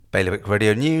Bailiwick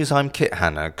Radio News, I'm Kit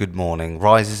Hanna. Good morning.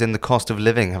 Rises in the cost of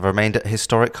living have remained at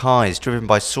historic highs, driven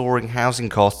by soaring housing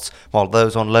costs, while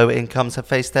those on lower incomes have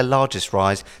faced their largest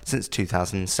rise since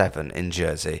 2007 in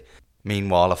Jersey.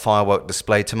 Meanwhile, a firework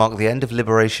display to mark the end of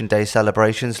Liberation Day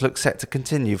celebrations looks set to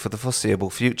continue for the foreseeable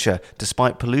future,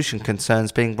 despite pollution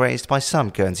concerns being raised by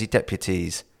some Guernsey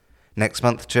deputies. Next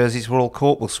month, Jersey's Royal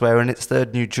Court will swear in its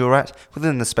third new jurat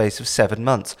within the space of 7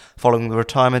 months, following the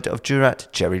retirement of jurat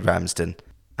Jerry Ramsden.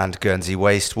 And Guernsey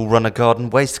Waste will run a garden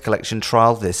waste collection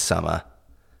trial this summer.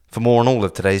 For more on all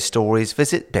of today's stories,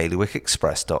 visit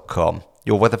BailiwickExpress.com.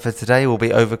 Your weather for today will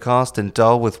be overcast and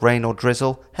dull with rain or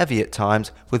drizzle, heavy at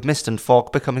times, with mist and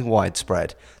fog becoming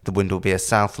widespread. The wind will be a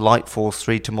south light force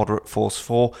 3 to moderate force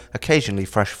 4, occasionally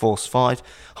fresh force 5.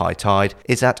 High tide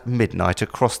is at midnight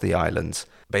across the islands.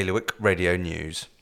 Bailiwick Radio News.